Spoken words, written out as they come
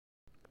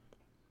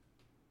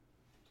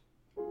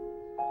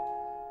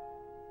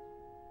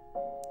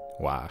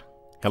Why,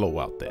 hello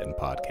out there in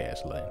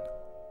podcast land.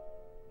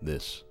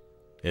 This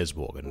is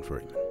Morgan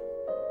Freeman.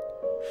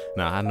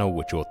 Now, I know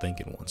what you're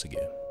thinking once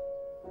again.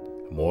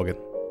 Morgan,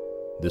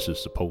 this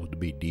is supposed to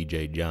be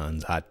DJ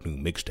John's hot new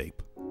mixtape.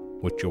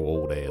 What your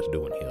old ass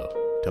doing here,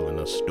 telling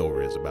us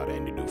stories about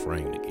Andy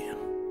Dufresne again?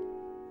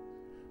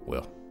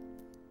 Well,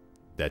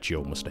 that's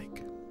your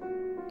mistake.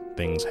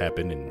 Things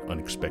happen in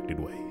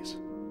unexpected ways.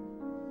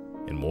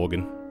 And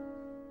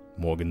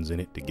Morgan's in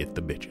it to get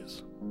the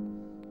bitches.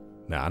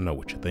 Now, I know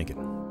what you're thinking.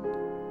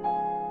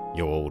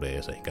 Your old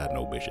ass ain't got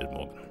no bitches,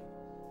 Morgan.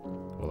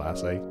 Well, I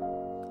say,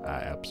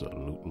 I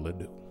absolutely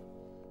do.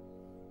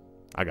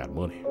 I got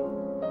money,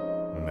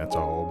 and that's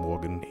all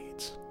Morgan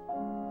needs.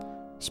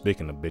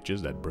 Speaking of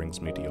bitches, that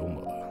brings me to your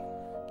mother.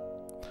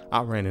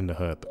 I ran into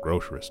her at the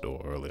grocery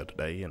store earlier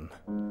today, and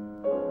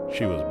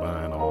she was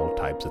buying all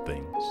types of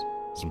things,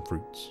 some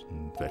fruits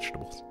and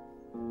vegetables.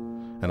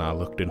 And I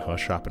looked in her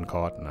shopping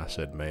cart and I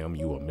said, "Ma'am,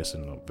 you are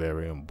missing a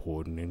very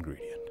important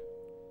ingredient.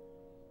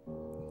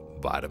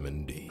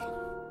 Vitamin D."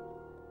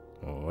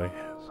 Oh,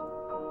 yes.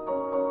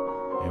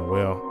 And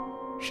well,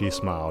 she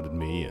smiled at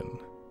me and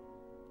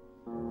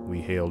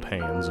we held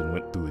hands and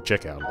went through the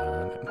checkout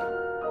line. And,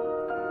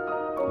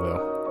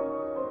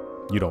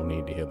 well, you don't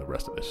need to hear the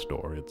rest of this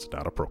story. It's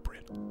not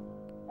appropriate.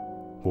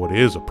 What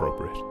is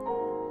appropriate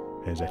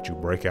is that you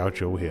break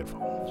out your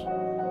headphones,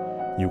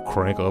 you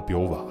crank up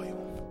your volume,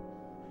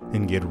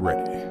 and get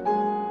ready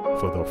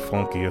for the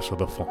funkiest of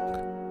the funk,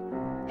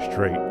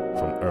 straight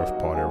from Earth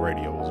Party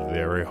Radio's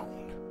very own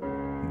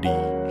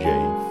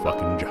DJ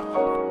fucking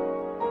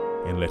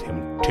John, and let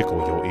him tickle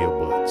your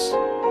earbuds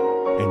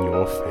and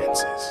your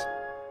fancies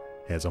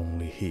as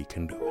only he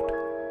can do it.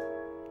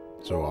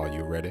 So are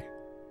you ready?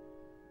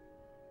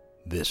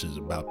 This is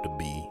about to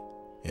be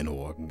an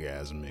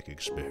orgasmic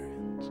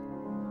experience.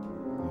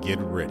 Get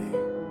ready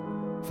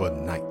for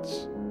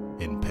Nights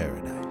in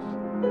Paradise,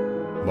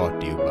 brought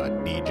to you by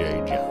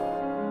DJ John.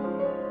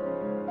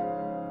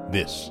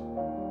 This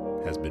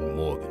has been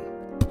Morgan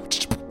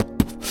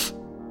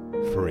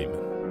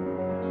Freeman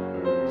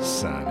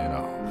signing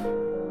off.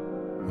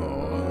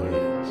 Oh,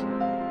 yes.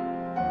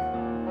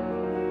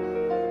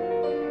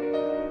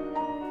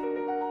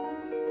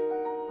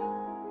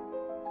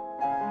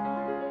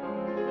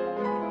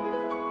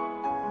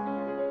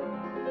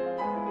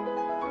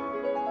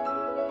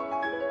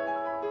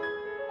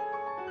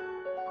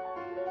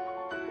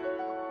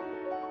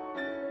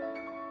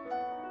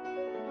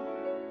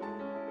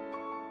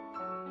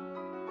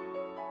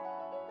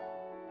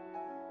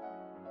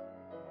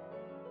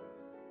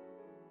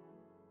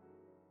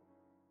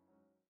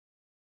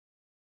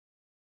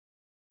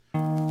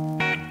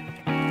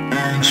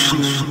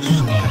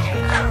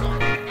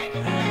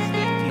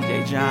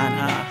 DJ John,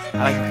 I'd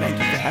like to thank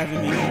you for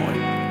having me on.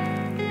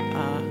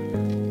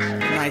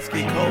 Nights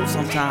get cold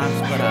sometimes,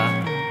 but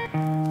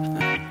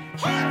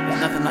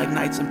there's nothing like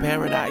nights in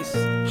paradise.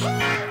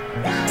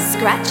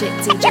 Scratch it,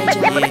 DJ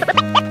John.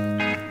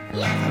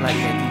 Yeah. I like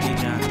that, DJ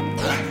John.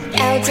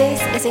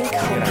 Ldizz is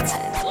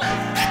incompetent.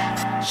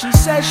 She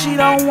says she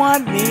don't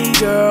want me,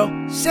 girl.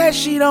 Says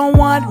she don't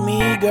want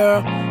me,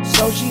 girl.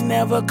 So she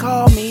never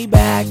called me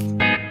back.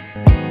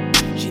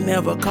 She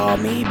never called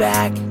me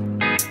back.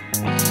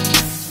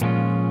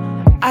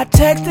 I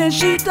text and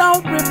she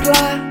don't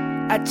reply.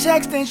 I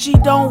text and she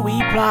don't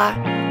reply.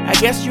 I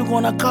guess you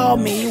gonna call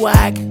me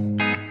whack.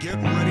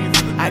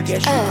 I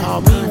guess you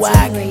call me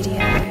whack.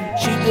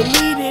 She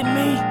deleted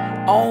me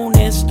on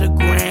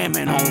Instagram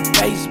and on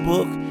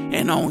Facebook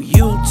and on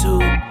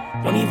YouTube.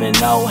 Don't even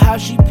know how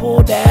she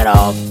pulled that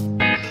off.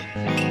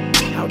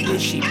 How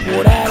did she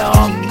pull that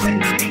off?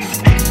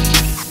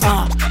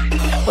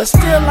 But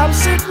still I'm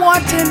still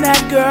wanting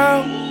that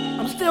girl.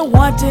 I'm still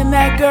wanting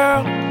that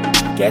girl.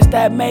 Guess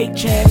that make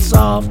chance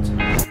soft.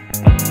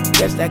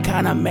 Guess that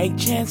kinda make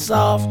chance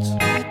soft.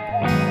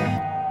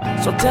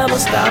 So tell her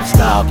stop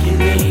stalking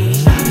me.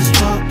 Stop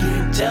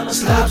stalking. Tell her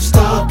stop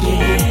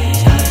stalking.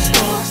 Stop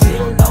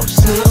stalking. No,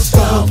 still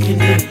stalking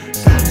me.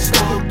 Stop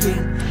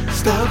stalking.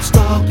 Stop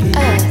stalking.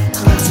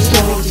 Stop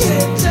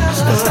stalking. Stop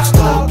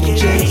stalking.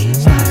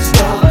 Stop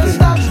stalking.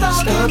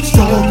 Stop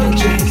stalking.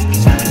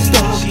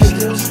 She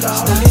still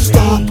stalking.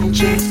 Stop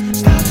stalking.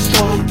 Stop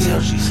stalking.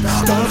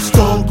 Stop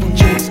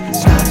stalking.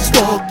 Stop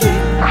stalking.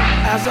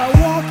 As I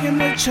walk in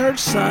the church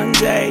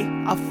Sunday,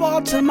 I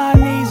fall to my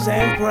knees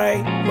and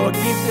pray, Lord,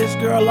 get this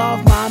girl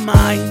off my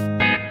mind.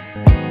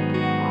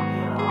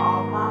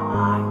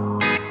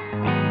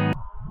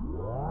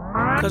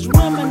 Cause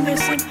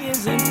reminiscing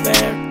isn't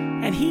fair,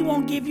 and he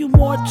won't give you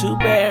more to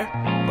bear.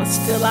 But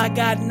still I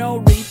got no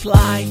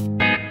reply.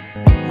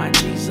 My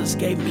Jesus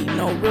gave me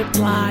no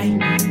reply.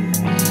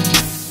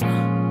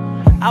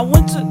 I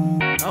went to...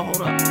 Oh,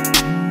 hold up.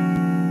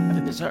 I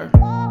think it's her.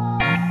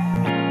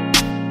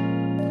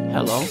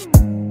 Hello?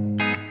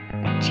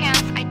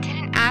 Chance, I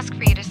didn't ask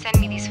for you to send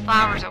me these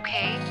flowers,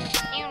 okay?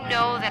 You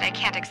know that I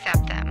can't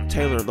accept them.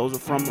 Taylor, those are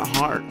from the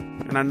heart.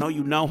 And I know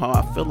you know how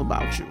I feel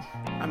about you.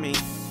 I mean,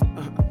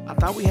 I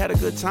thought we had a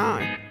good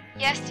time.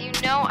 Yes, you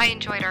know I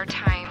enjoyed our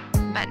time,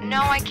 but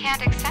no, I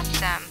can't accept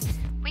them.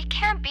 We can't.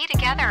 can't be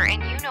together,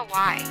 and you know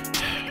why.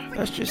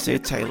 That's just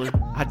it, Taylor.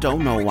 I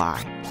don't know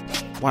why.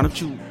 Why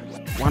don't you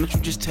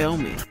just tell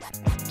me?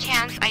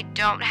 Chance, I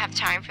don't have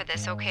time for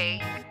this,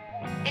 okay?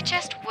 It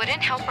just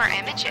wouldn't help our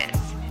images.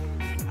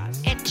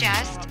 It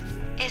just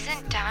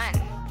isn't done.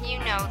 You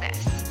know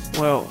this.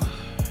 Well,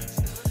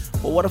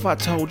 what if I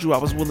told you I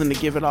was willing to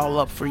give it all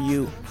up for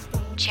you?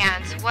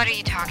 Chance, what are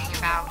you talking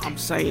about? I'm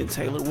saying,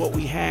 Taylor, what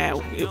we had,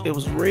 it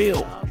was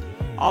real.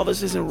 All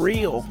this isn't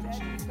real.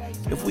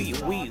 If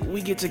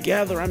we get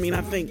together, I mean,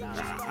 I think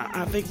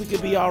we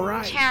could be all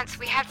right. Chance,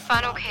 we had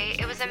fun, okay?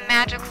 It was a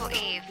magical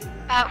eve,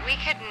 but we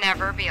could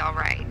never be all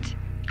right.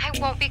 I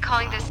won't be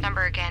calling this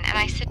number again, and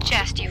I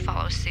suggest you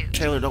follow suit.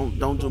 Taylor,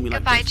 don't do me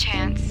like Goodbye, this.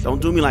 Chance.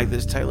 Don't do me like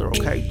this, Taylor,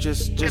 okay?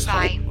 Just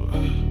Goodbye.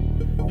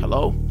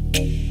 Hello?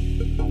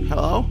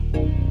 Hello?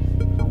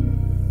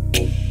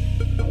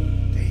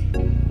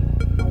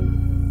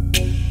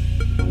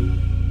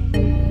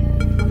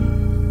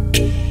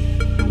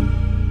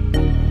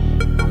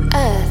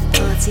 Earth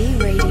Party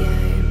Radio.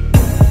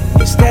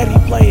 Instead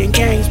of playing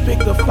games, pick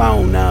the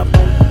phone up.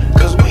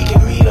 Cause we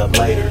can meet up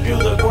later, do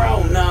the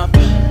grown up.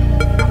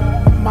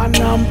 My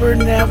number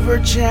never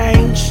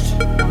changed.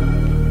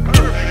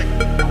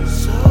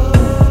 So,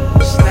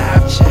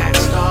 Snapchat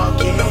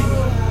stalking.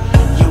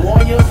 You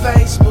on your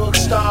Facebook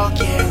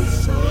stalking.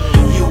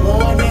 You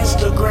on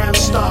Instagram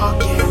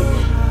stalking.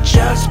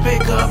 Just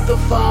pick up the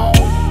phone.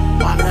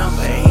 My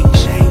number ain't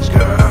changed,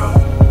 girl.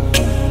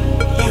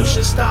 You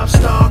should stop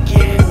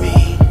stalking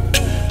me.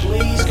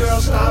 Please,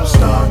 girl, stop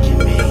stalking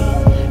me.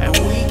 And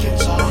we can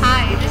talk.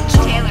 Hi, this is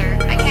Taylor.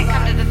 I can't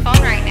come to the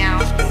phone right now.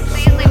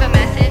 Please leave a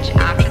message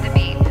after the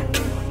beep.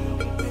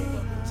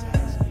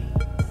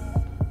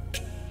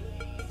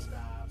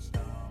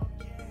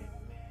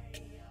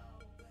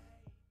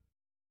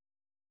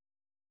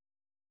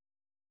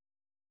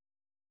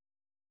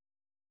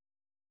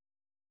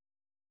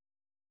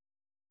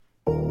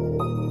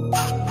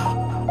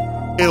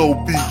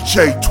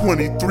 LBJ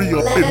 23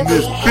 up in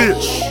this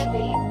bitch.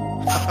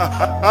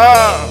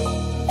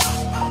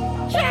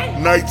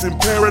 Nights in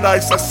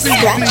Paradise, I see you,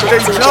 DJ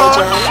John.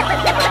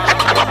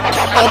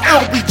 I'm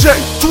LBJ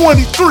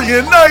 23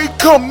 and I ain't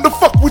come to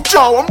fuck with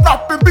y'all. I'm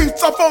dropping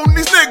beats off on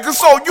these niggas,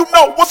 so you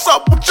know what's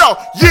up with y'all.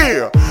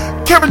 Yeah,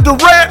 Kevin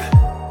Durant,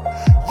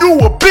 you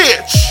a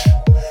bitch.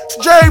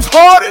 James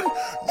Harden,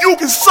 you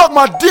can suck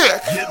my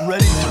dick.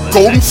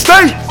 Golden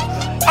State,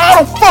 I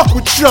don't fuck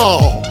with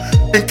y'all.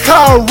 And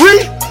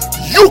Kyrie,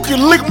 you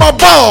can lick my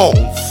balls.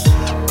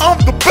 I'm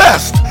the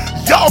best.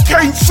 Y'all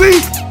can't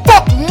see?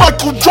 Fuck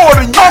Michael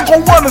Jordan. Y'all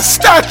gon' run a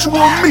statue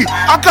of me.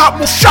 I got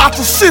more shots,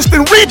 assists,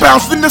 and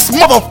rebounds than this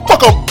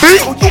motherfucker B.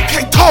 You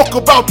can't talk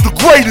about the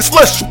greatest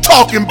unless you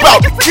talking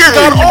about the kid.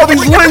 Got all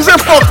these rings and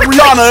fuck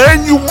Rihanna,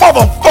 and you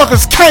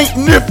motherfuckers can't.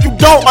 And if you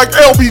don't like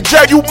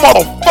LBJ, you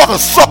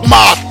motherfuckers suck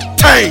my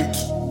taint.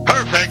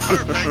 Perfect.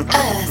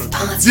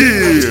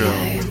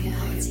 Yeah.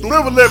 Don't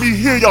ever let me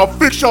hear y'all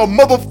fix y'all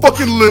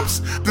motherfucking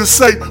lips to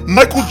say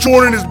Michael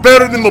Jordan is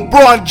better than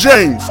LeBron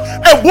James.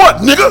 And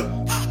what, nigga?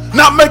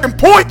 Not making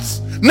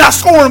points? Not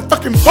scoring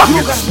fucking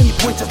buckets?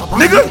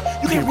 Nigga?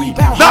 You can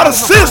rebound. Not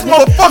assist,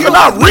 motherfucker,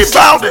 not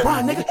rebounding.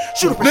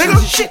 Shoot a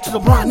percentage shit to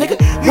LeBron, nigga.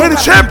 Winning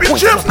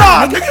championships?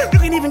 Nah, nigga. You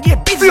can even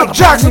get beat. Phil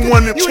Jackson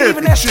won them championships. You ain't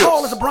even as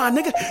tall as championships. LeBron,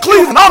 nigga.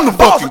 Cleveland, I'm the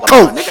fucking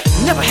coach.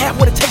 Never had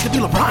what it takes to be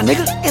LeBron,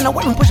 nigga. And I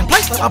wasn't pushing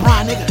place like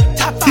LeBron, nigga.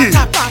 Top five, Yeah.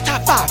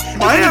 top five.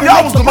 Miami,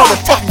 I was the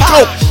motherfucking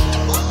coach.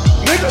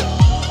 Nigga.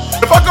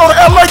 If I go to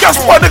LA,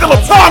 guess what, nigga?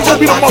 LeBron's gonna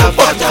be the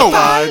motherfucking coach.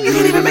 You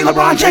can even make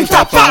LeBron James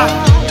top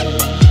 5.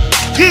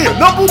 Yeah,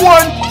 number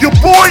 1, your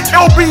boy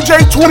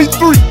LBJ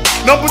 23.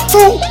 Number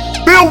 2,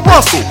 Bill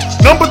Russell.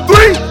 Number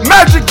 3,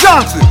 Magic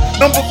Johnson.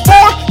 Number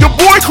 4, your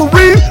boy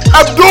Kareem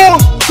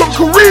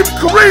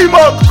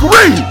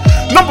Kareem.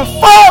 Number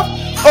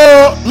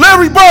 5,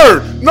 Larry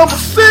Bird. Number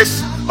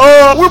 6,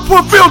 we'll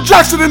put Phil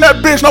Jackson in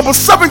that bitch. Number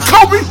 7,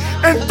 Kobe.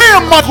 And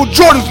then Michael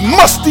Jordan's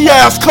musty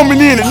ass coming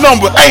in at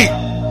number 8.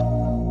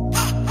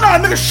 Nah,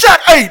 nigga, Shaq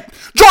 8.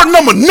 Jordan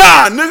number 9,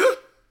 nigga.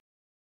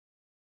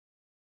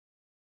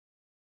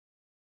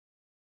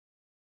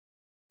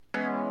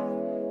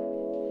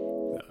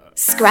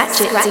 Scratch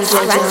it, DJ.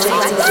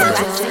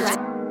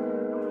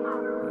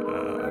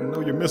 I know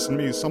you're missing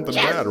me something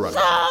bad right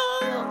now.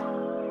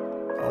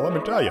 Oh, let me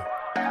tell you.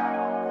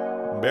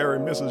 Barry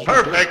misses you.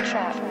 Perfect.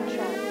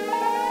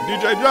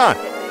 DJ John,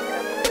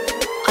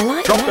 I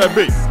like drop that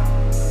beat.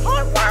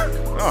 Hard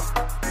work.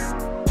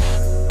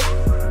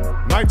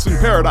 Nights in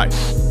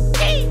Paradise.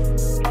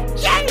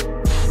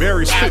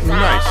 Barry spitting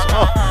nice.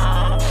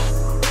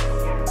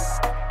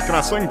 Can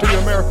I sing to you,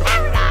 America?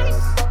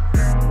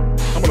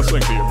 I'm gonna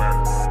sing to you,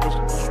 America.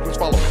 Just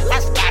follow me.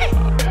 Let's get it.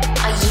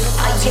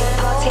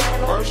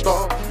 First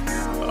off,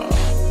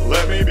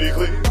 let me be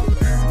clear.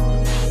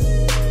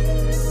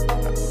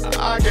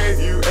 I gave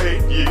you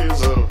 8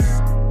 years of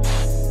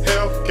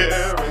health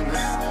care and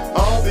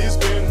all these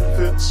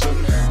benefits,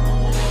 and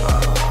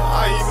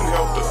I even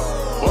helped a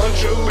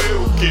bunch of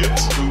little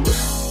kids who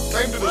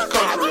came to this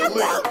country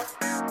illegally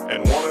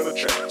and wanted a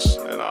chance,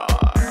 and I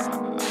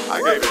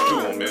gave it to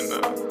them, and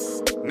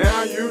now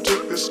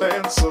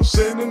stance of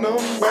sending them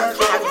back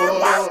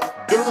over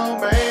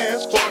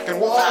dumbass fucking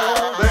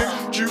wall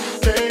that you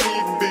can't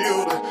even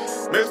build.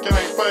 Mexican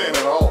ain't playing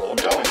at all, I'm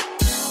telling you.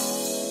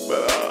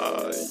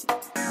 But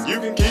you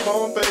can keep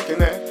on thinking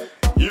that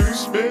you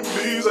spent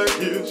these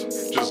 8 years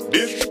just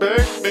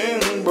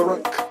disrespecting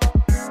Barack.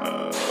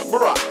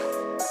 Barack.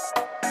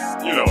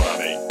 You know what I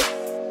mean.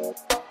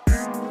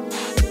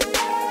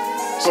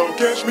 So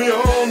catch me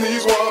on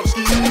these water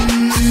skis.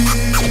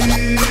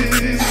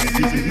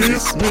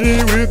 Miss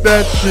me with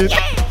that shit.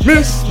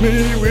 Miss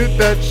me with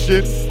that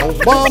shit.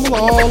 Obama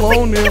all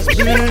on this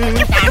bitch.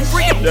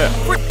 Yeah.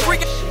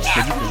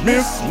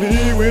 Miss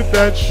me with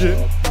that shit.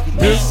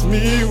 Miss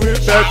me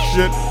with that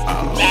shit.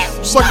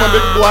 Suck my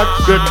big black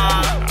dick.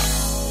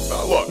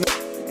 Look,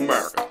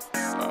 America,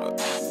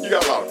 you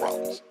got a lot of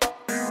problems.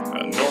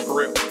 North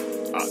Korea,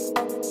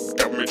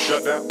 government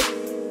shutdown.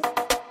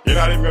 You're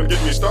not even gonna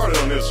get me started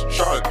on this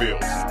Charlottesville,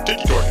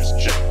 tiki torches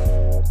and shit.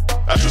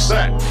 That's just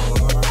sad.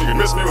 You can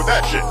miss me with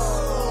that shit.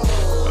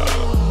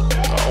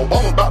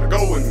 Obama's about to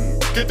go and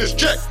get this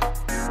check.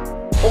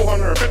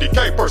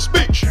 $450K per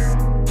speech.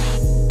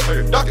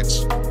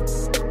 Ducats,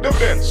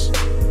 dividends,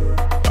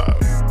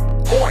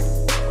 coin.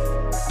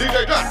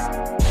 DJ John,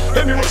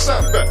 hit me with a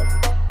sound better.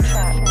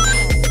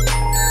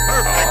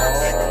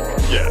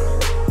 Yeah,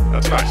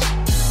 that's nice.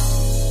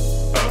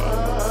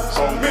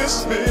 So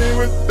miss me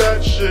with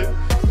that shit.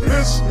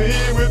 Miss me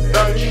with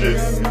that shit.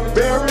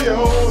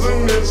 Burials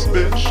in this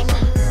bitch.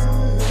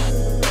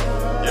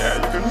 Yeah,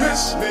 you can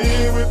miss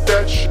me with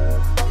that shit.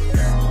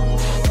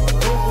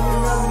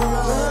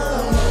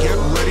 Get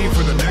ready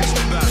for the next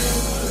battle.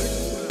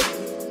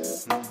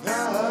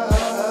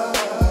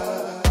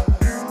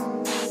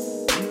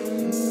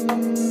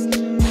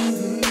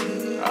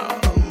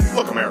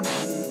 Look, America,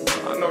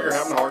 I know you're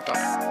having a hard time.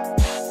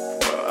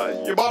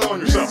 You bought it on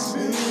yourself.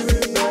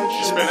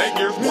 You spent 8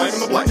 years blaming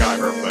the black guy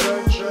for everything.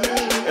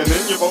 And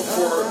then you vote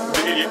for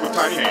the idiot with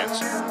tiny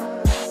hands.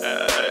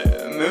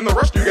 And then the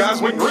rest of you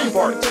guys went Green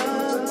Party.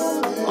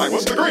 Like,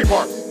 what's the Green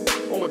Party?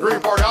 Well, the Green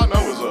Party I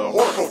know is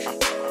horticulture.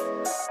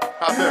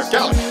 Out there in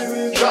Cali.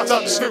 Shouts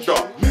out to Snoop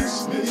Dogg.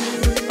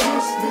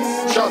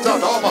 Shouts out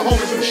to all my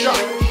homies in the shop.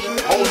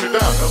 Holding me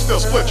down, they'll still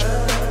split you.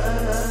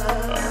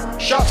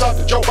 Shouts out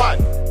to Joe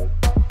Biden.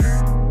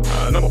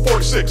 Number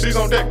 46, he's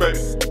on deck, baby.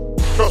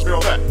 Trust me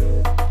on that.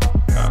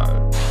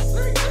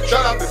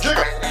 Shout out to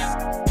Jigga.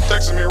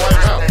 Texting me right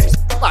now.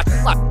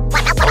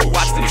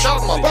 Shout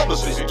out to my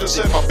publicist. He just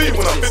said my fee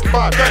went up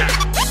 55K.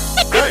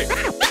 Dave, you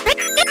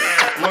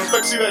want to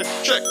expect to see that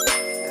check?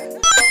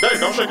 Dave,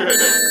 don't shake your head,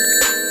 Dave.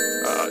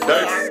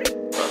 Dave,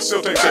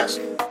 still take 6.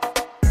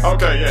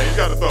 Okay, yeah, he's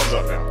got a thumbs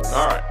up now.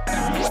 Alright.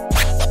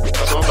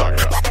 That's what I'm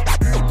talking about.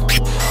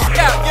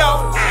 Yo.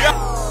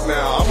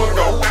 Now, I'm gonna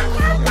go.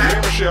 Me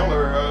and Michelle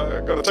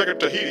are gonna take her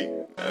to Tahiti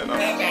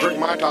and drink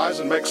Mai Tais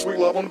and make sweet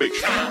love on the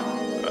beach.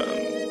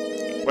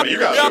 What are you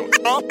guys doing?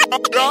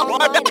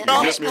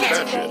 You miss me with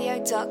that shit.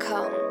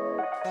 Radio.com.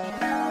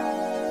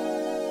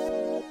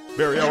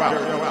 Barrio out.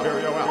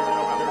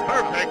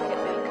 Perfect.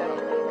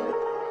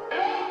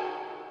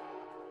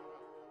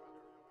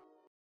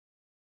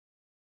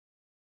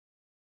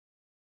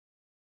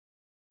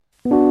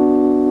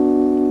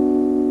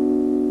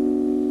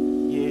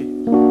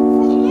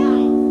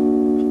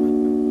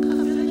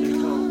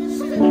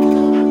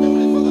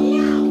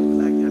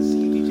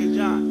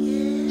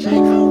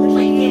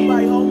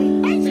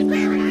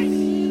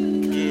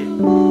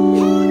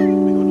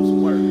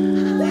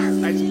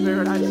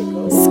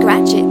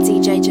 Scratch it,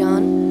 DJ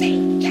John.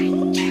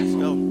 Let's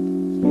go.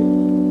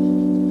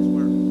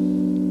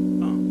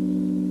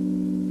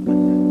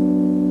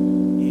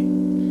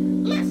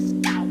 Let's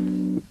go.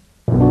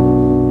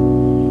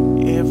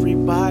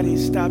 Everybody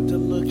stopped to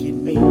look at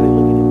me.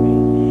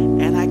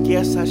 And I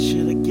guess I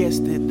should have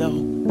guessed it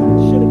though.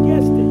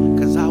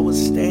 Cause I was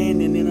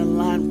standing in a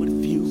line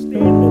with few.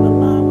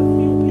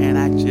 And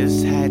I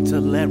just had to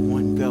let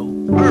one go.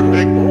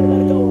 Perfect.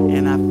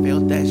 And I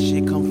felt that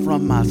shit come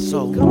from my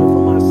soul.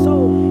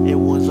 It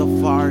was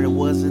afar, it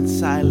wasn't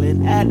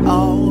silent at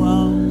all.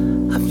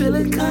 I feel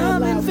it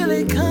coming,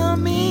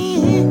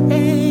 yeah.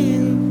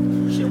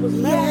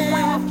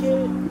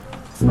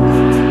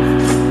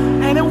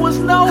 And it was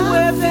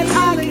nowhere that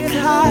I could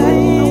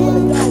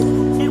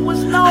hide. It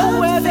was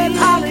nowhere that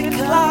I could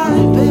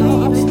climb,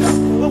 baby.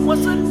 But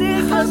what's a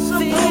nigga supposed to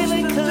do,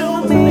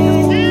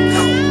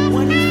 man?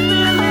 When he's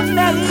feeling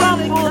that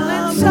rumble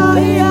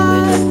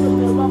inside.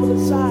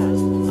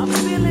 I'm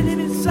feeling it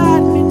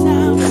inside me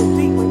now.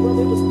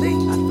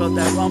 I felt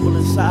that rumble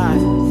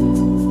inside.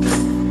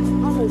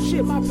 Oh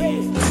shit, my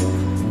bad.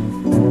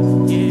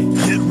 Yeah.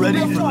 Get ready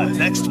for the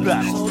next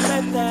battle. So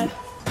let that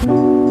fall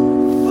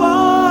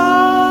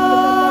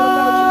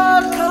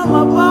come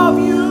above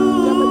you.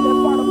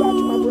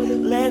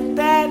 Let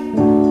that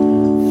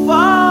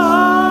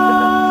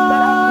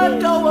fall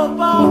go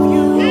above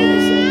you.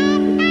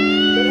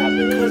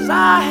 Cause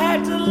I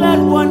had to let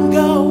one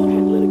go.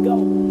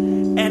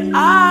 And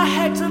I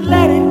had to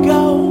let it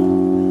go.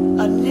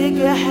 A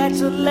nigga had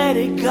to let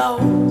it go.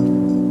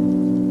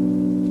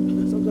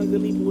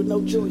 nigga leaving with no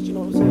choice, you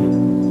know what I'm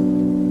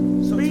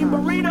saying? Speed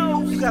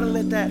burritos, you gotta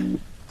let that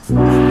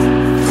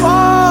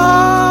thought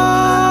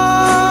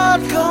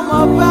come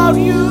about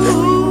you.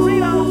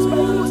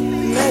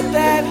 Let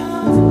that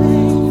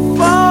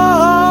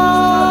thought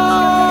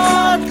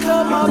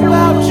come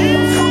about you.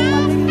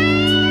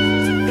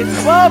 It's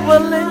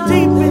bubbling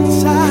deep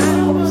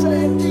inside,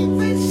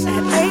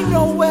 and ain't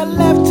nowhere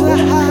left to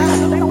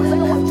hide.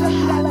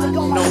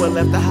 Nowhere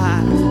left to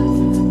hide.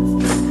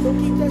 Don't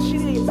keep that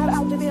shit in. You better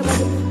out there, like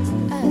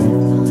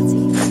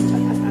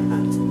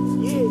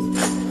yeah.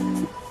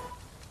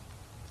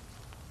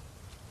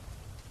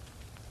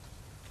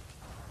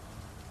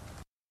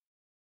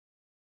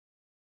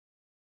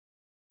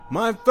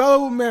 My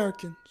fellow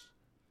Americans,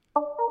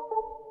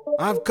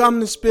 I've come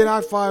to spit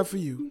out fire for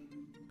you.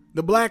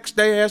 The blacks,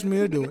 they asked me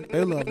to do it.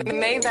 They love me.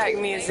 Maybach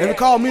music. They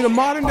call me the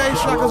modern day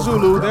Shaka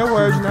Zulu. Their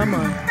words, not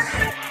mine.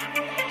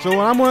 So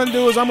what I'm going to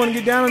do is I'm going to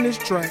get down on this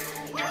track.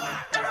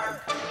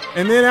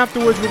 And then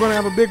afterwards, we're going to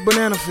have a big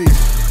banana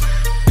feast.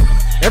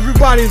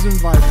 Everybody's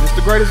invited. It's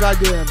the greatest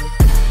idea ever.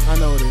 I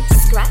know it is.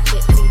 Scratch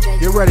it, DJ.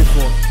 Get ready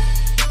for it.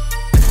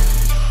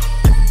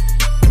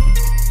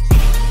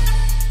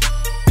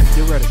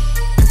 Get ready.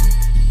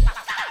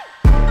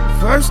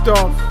 First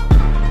off,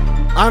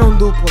 I don't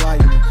do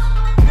politeness.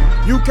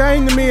 You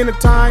came to me in a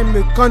time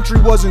the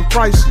country was in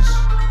crisis.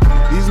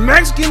 These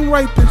Mexican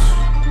rapists,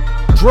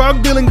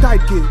 drug-dealing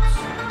type kids,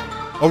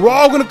 are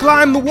all gonna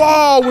climb the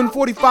wall when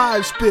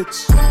 45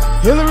 spits.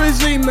 Hillary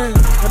Z-Man,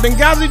 the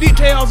Benghazi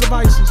details of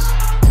ISIS.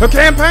 Her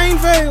campaign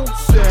failed.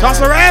 Toss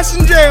her ass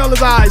in jail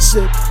as I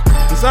sit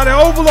inside the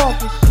Oval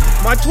Office.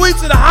 My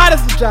tweets are the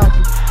hottest of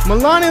topics.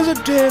 Melania's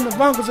at 10,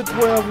 Ivanka's at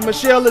 12, and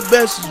Michelle at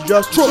best is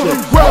just Trump.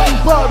 Grabbing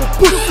by the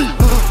pussy.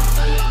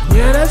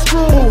 Yeah, that's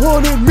true.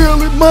 400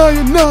 million my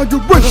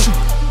inauguration.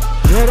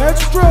 Yeah,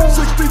 that's true.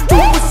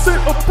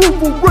 62%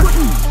 approval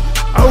rating.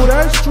 Oh,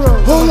 that's true.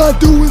 All I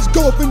do is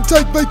golf and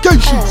take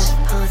vacations.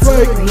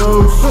 Fake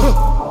news.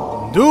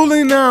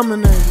 Duly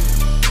nominated.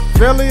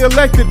 Fairly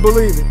elected,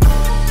 believe it.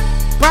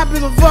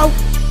 Popular vote.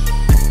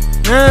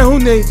 Who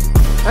needs it?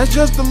 That's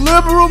just the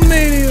liberal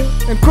media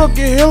and crooked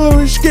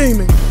Hillary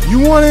scheming. You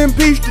want to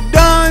impeach the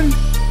Don?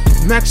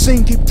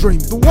 Maxine, keep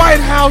dreaming. The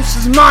White House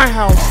is my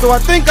house, so I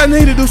think I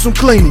need to do some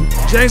cleaning.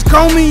 James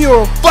Comey,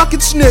 you're a fucking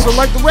snitch. So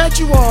like the rat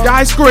you are,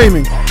 die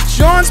screaming.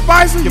 Sean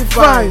Spicer, you're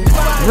fired.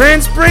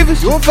 Rand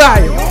Previs, you're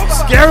fired.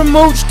 Scary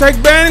Mooch, take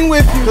Bannon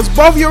with you, cause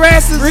both your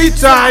asses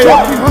retired.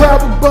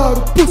 Grab him by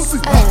the pussy.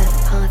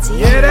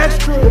 Yeah, that's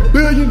true. $1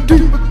 billion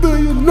deep, $1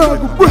 billion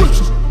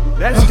inaugurations.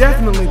 That's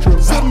definitely true.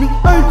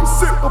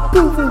 78%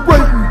 approval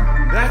rating.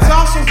 That's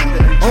also true.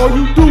 All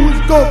you do is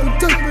golf and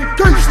take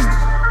vacations.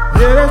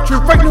 Yeah, that's true.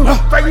 Fake news.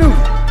 Fake news.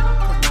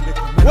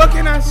 What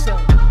can I say?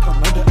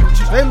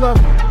 They love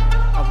me.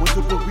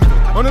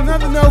 On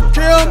another note,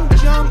 Kim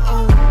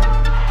Jong-un,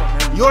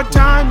 your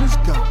time is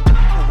gone.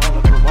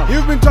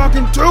 You've been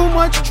talking too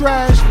much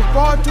trash for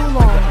far too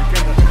long,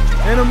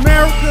 and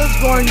America's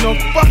going to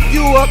fuck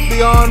you up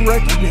beyond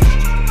recognition.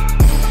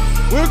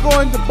 We're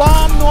going to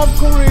bomb North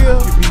Korea,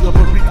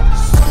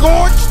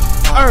 scorched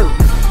earth,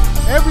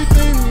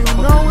 everything you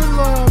know and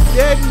love,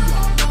 dead and gone.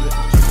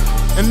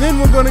 And then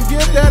we're gonna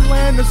give that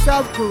land to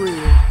South Korea,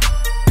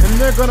 and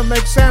they're gonna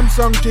make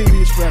Samsung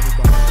TVs for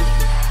everybody.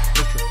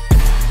 It's true.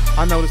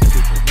 I know this is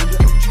true.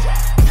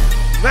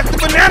 Let the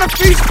banana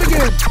feast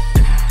begin.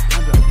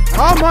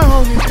 All my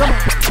homies, come on,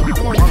 you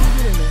get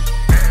in there.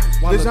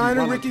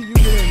 Desiigner, Ricky, you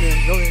get in there.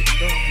 Go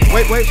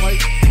ahead.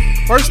 Wait.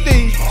 First,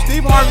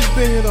 Steve Harvey's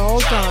been here the whole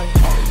time.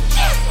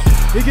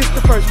 He gets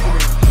the first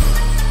banana.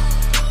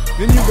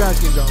 Then you guys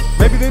can go.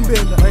 Maybe then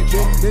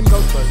Ben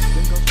goes first.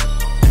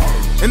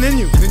 And then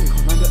you.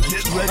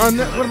 What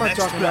am I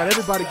talking about?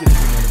 Everybody gets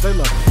bananas. They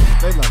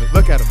love it.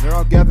 Look at them. They're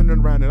all gathering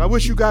around it. I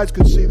wish you guys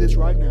could see this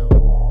right now.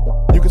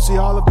 You can see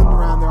all of them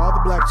around there, all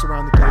the blacks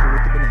around the table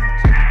with the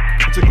bananas.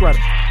 It's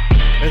incredible.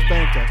 It's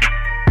fantastic.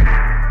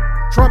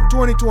 Trump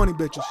 2020,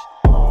 bitches.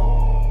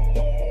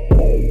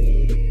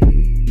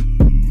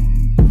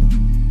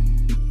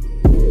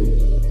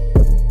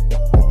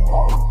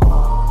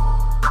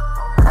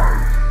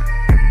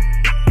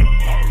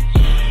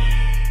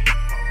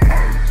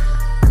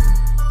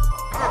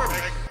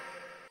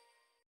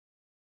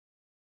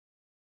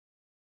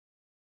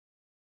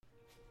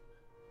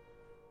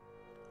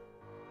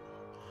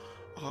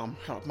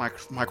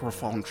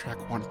 Microphone check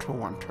 1 2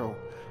 1 2.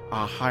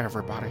 Hi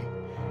everybody,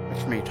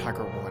 it's me,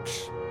 Tiger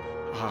Woods.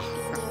 I'm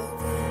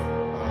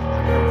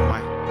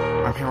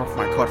here with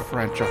my good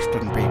friend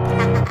Justin Bieber,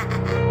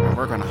 and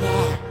we're gonna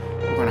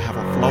have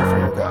a flow for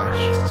you guys.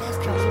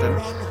 Justin,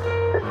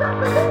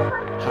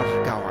 how's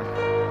it going?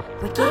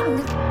 We're getting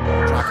it.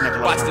 Jack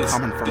Nicholas, I'm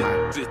coming for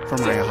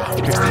my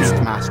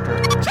 15th master,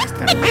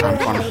 and I'm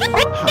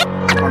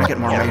gonna get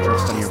more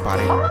majors than you,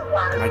 buddy.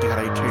 And I got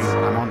 18,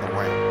 but I'm on the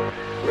way.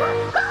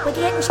 We're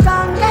getting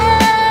stronger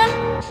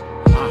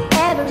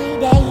every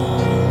day.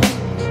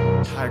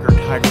 Tiger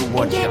Woods.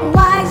 We're getting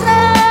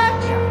wiser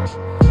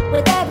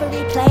with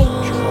every play.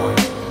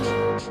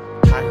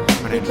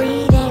 We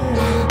breathe in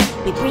now,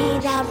 we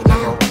breathe out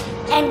now,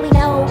 and we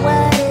know what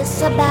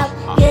it's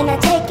about. You're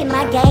not taking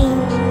my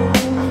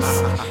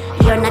games.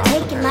 You're not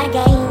taking my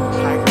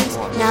games.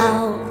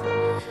 No,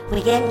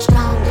 we're getting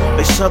stronger.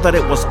 They said that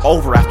it was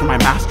over after my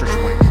master's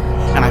win,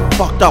 and I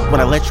fucked up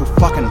when I let you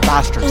fucking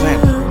bastards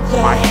in.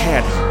 My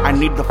head, I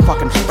need the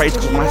fucking space,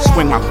 cause when I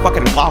swing my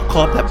fucking golf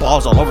club, that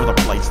ball's all over the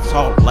place. It's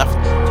all left,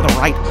 to the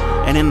right,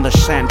 and in the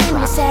sand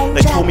trap.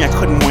 They told me I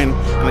couldn't win,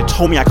 and they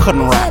told me I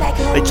couldn't rap.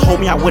 They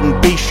told me I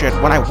wouldn't be shit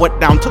when I went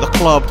down to the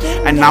club,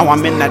 and now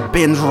I'm in that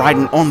binge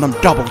riding on them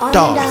double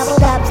dubs.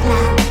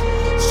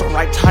 So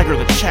write Tiger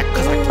the check,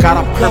 cause I got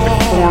a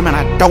perfect form and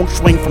I don't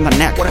swing from the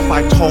neck. What if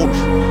I told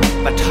you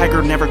that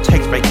Tiger never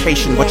takes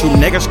vacation, but you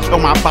niggas kill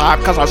my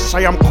vibe cause I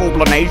say I'm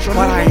Coblination?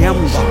 But I am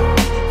though.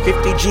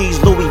 50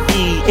 G's Louis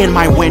V in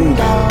my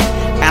window,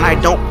 and I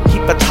don't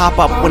keep the top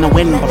up when the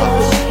wind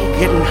blows.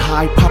 Getting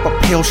high, pop a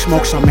pill,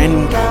 smoke some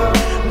endo,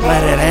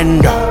 let it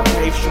endo.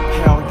 Dave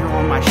Chappelle, you're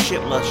on my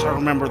shit list. I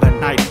remember that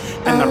night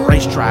in the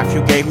race draft,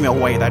 you gave me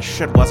away, that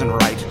shit wasn't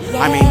right.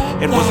 I mean,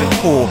 it wasn't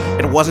cool,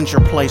 it wasn't your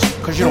place,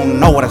 cause you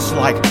don't know what it's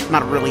like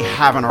not really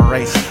having a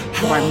race.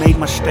 Have I made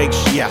mistakes?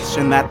 Yes,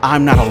 in that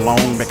I'm not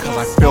alone, because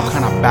I feel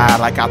kinda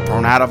bad, I got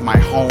thrown out of my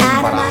home,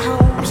 but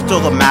I'm still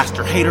the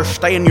master. Haters,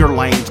 stay in your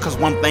lanes, cause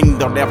one thing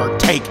they'll never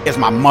take is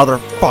my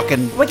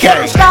motherfucking We're game.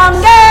 getting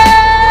stronger.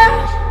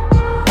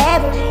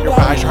 You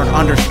guys aren't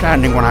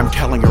understanding what I'm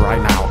telling you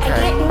right now,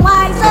 okay?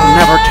 Wiser. You'll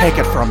never take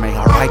it from me,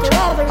 alright?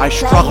 I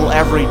struggle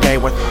every day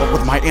with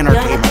my inner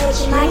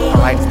demons,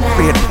 alright?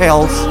 Be it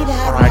pills,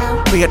 alright?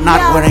 Be it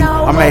not winning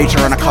a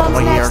major in a couple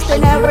of years.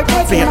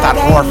 Be it that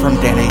whore from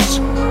Denny's,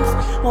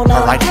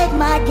 alright?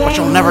 But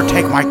you'll never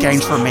take my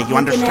gains from me, you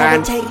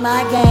understand?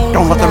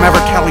 Don't let them ever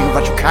tell you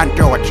that you can't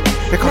do it,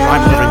 because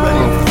I'm living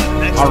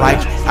proof,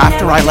 alright?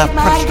 After I left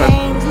Princeton,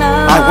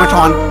 I went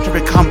on to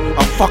become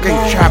a fucking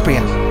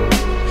champion.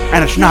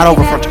 And it's not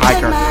over for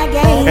Tiger.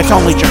 It's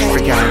only just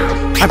beginning.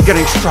 I'm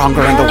getting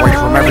stronger in the weight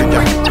room every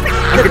day.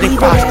 I'm getting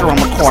faster on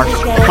the course.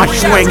 My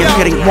swing is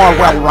getting more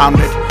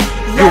well-rounded.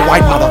 You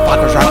white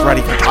motherfuckers aren't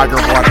ready for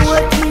Tiger Woods.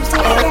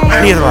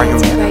 Neither are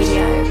you niggas.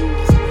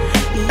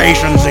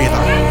 Asians either.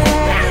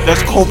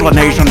 This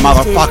Coblination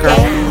motherfucker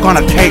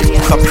gonna take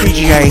the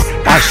PGA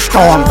by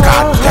storm,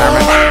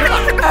 goddammit.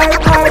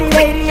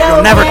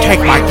 You'll never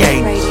take my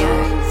gains.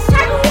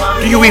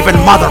 Do you even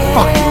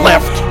motherfucking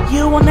lift?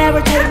 You will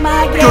never take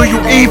my game. Do you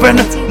even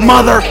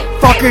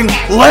motherfucking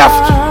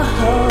lift?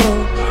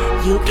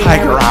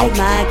 Tiger out.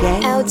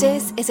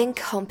 Ldizz is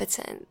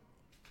incompetent.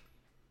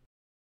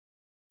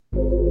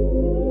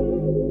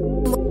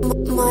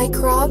 My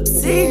crops.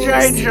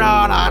 DJ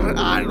John,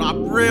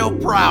 I'm real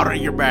proud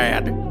of you,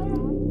 man.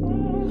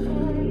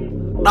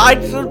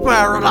 Nights in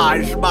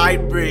Paradise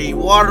might be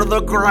one of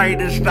the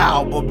greatest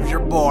albums your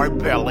boy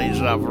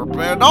Billy's ever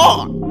been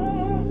on.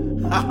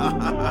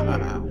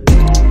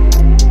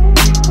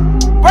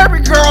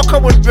 Baby girl,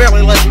 come with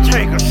Billy, let's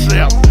take a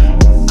sip.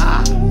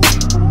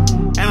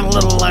 And a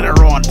little later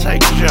on,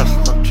 take just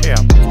the tip.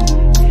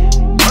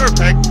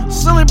 Perfect.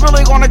 Silly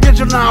Billy gonna get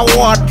you now,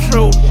 1,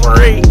 2,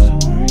 3.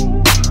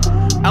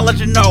 I'll let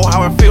you know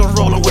how it feels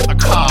rolling with the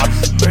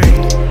Cosby.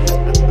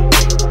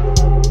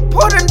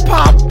 Pudding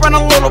pop and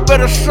a little bit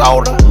of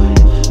soda.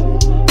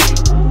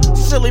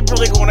 Silly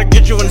Billy gonna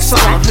get you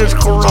inside of his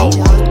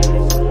Corolla.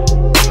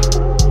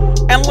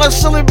 And let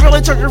Silly Billy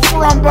touch you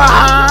from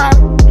behind.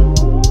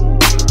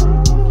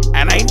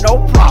 And ain't no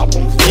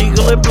problems,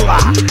 legally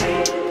blind.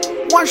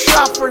 One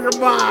shot for your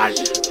mind,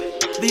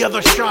 the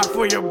other shot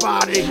for your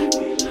body.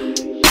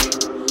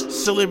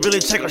 Silly Billy,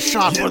 take a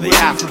shot for the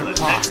after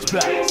party.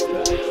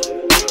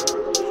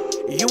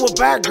 You a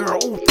bad girl,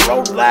 ooh,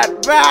 throw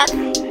that back.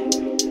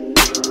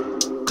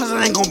 Cause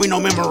it ain't gonna be no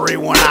memory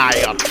when I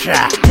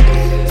attack.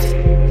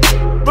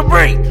 The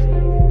beat,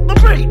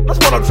 that's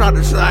what I'm trying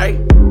to say.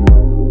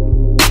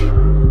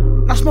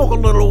 Now smoke a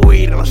little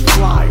weed and let's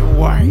fly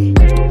away.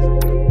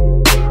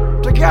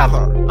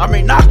 Together, I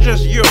mean not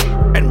just you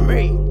and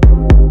me.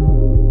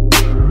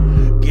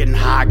 Getting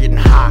high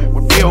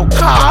with Bill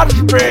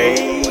Cosby.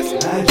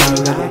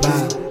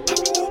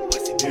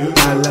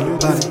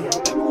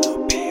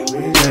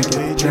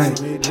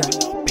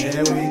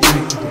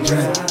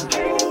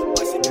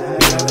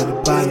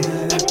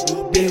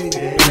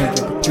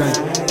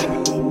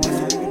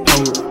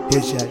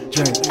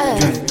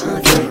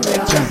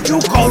 You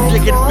go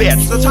digging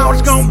bitch, that's how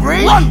it's gonna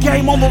be. Run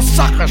game on those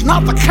suckers,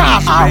 not the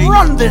Cosby. I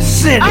run this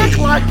city. Act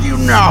like you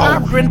know.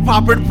 I've been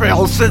popping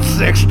pills since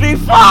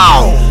 64.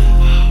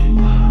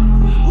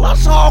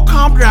 Let's all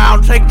calm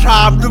down, take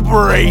time to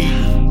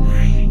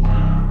breathe.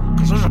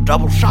 Cause there's a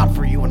double shot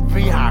for you in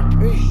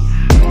VIP.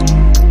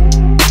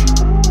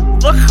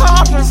 The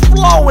Cosby's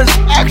flow is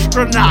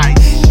extra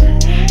nice.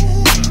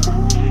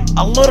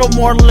 A little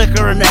more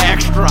liquor and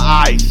extra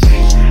ice.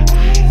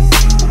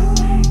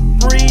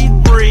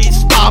 Breathe,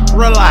 stop,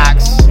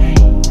 relax.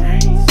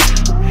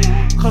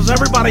 Cause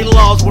everybody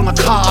loves when the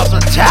cars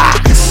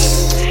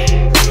attacks.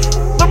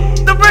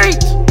 The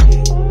beat!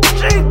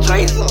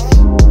 Jesus!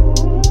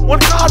 When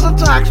cars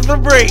attacks the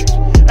beat,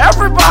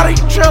 everybody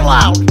chill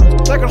out.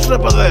 Take a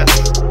sip of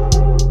this.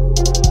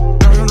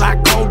 Doesn't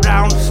that go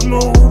down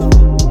smooth?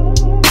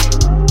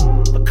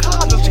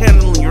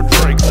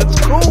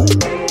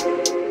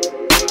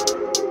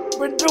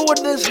 Been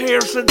doing this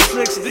here since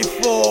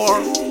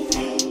 64.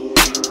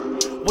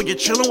 When you're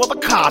chilling with the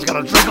cars,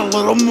 gotta drink a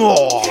little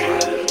more.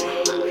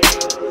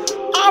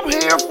 I'm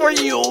here for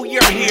you,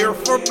 you're here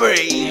for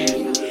me.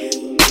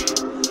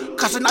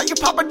 Cause now you're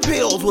popping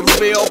pills with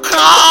Bill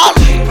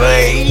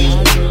Cosby.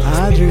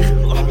 I drink,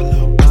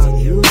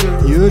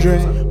 you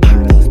drink,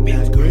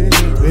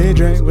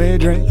 we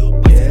drink,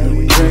 yeah,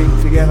 we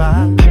drink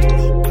together.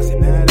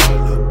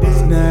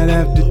 Night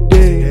after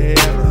day,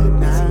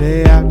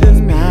 day after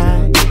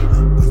night.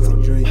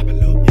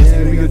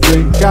 Yeah, we could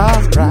drink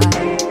alright.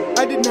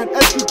 I did not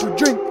ask you to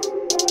drink,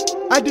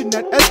 I did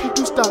not ask you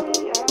to stop.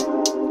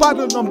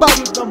 Bottle on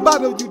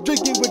bottle, you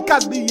drinking with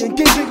Cosby and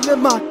Kendrick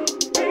Lamar.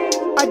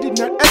 I did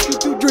not ask you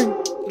to drink,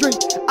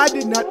 I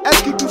did not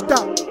ask you to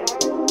stop.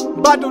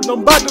 Bottle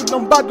on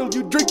bottle,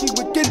 you drinking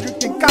with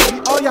Kendrick and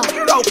Cosby. Oh yeah,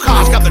 You know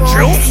Cos got the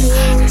juice.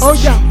 oh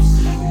yeah,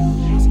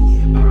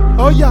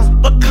 oh yeah.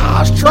 The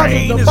Cos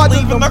train is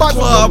leaving the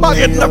club.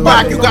 In the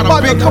back, you got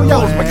a big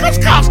caboose because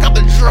Cos got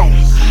the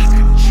juice.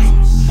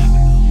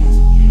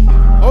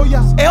 Oh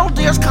yeah.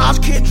 Ldizz, Cos,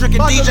 Kendrick,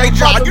 and DJ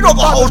John. You know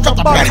the host of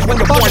the panties when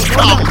the boys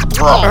come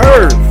through.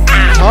 Earth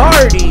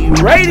Party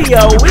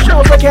Radio. We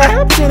show like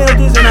Hampton,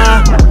 Ldizz, and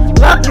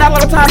not a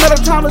lot of time.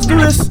 Let's do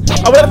this. We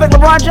gotta thank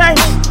LeBron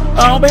James.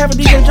 On behalf of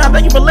DJ John,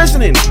 thank you for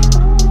listening.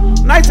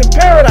 Nights in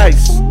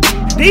Paradise,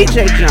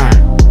 DJ John.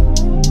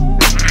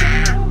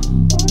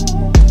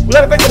 We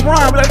gotta thank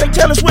LeBron. We gotta thank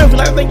Taylor Swift. We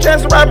gotta thank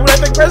Chance the Rapper. We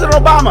gotta thank President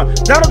Obama,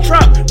 Donald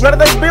Trump. We gotta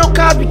thank Bill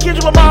Cosby,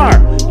 Kendrick Lamar,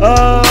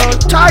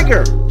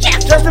 Tiger,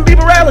 Justin Bieber.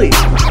 Do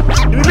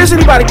you listen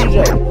to anybody,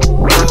 DJ?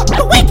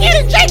 The Weeknd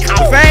and J.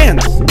 Cole.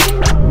 Fans.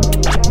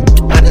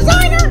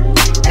 Desiigner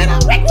and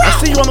Rick I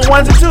see you on the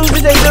ones and twos,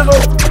 DJ Dizzle.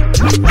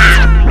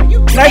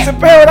 Nights in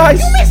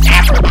Paradise.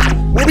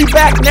 We'll be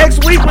back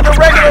next week with a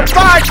regular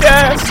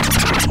podcast.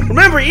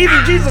 Remember,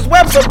 Easy Jesus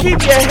Web, so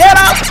keep your head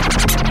up.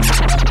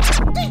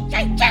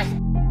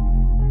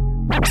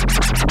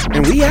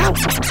 And we out.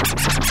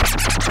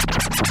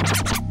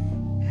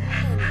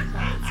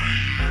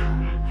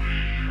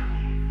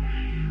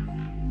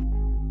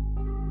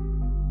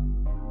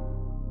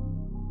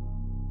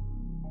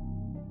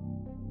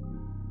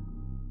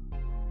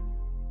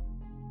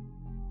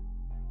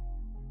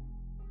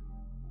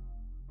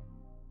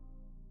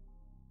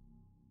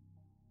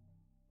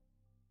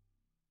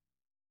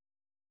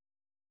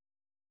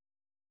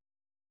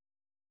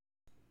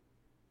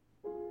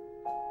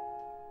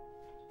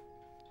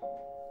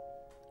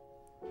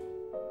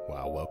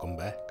 Well, welcome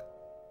back.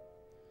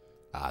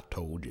 I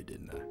told you,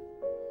 didn't I?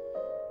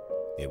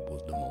 It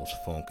was the most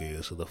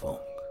funkiest of the funk.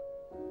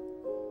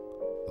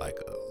 Like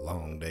a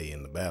long day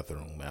in the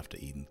bathroom after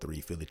eating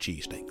 3 Philly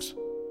cheesesteaks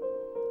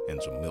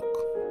and some milk.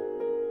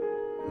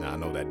 Now, I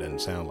know that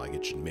doesn't sound like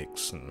it should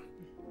mix, and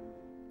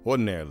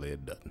ordinarily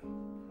it doesn't,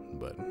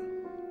 but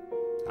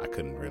I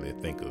couldn't really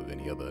think of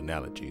any other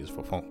analogies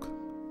for funk,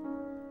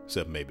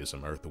 except maybe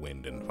some earth,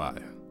 wind, and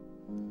fire.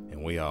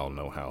 And we all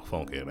know how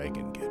funky they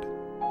can get.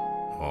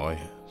 Oh,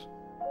 yes.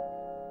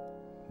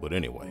 But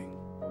anyway,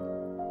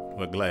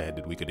 we're glad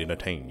that we could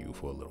entertain you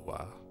for a little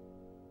while.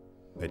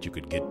 That you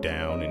could get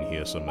down and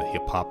hear some of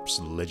hip-hop's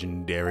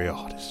legendary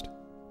artists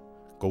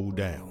go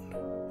down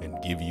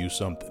and give you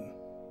something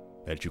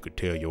that you could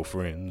tell your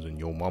friends and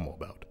your mama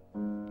about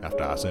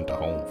after I sent her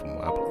home from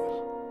my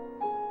place.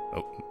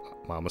 Oh,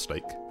 my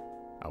mistake.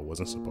 I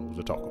wasn't supposed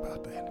to talk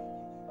about that.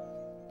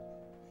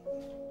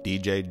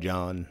 DJ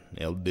John,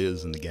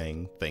 Ldizz, and the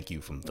gang, thank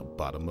you from the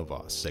bottom of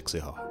our sexy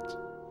hearts.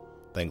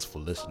 Thanks for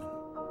listening.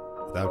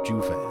 Without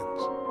you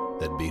fans,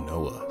 there'd be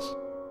no us.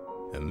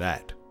 And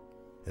that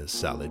is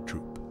solid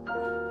truth.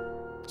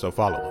 So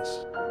follow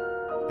us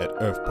at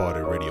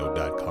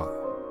earthpartyradio.com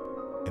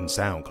and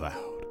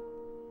SoundCloud,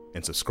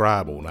 and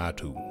subscribe on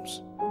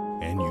iTunes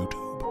and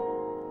YouTube.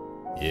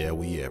 Yeah,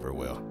 we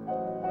everywhere.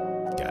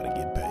 Gotta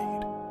get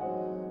paid.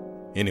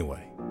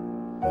 Anyway,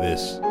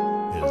 this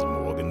is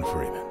Morgan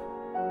Freeman.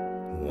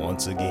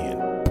 Once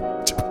again,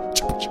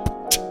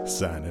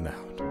 signing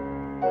out.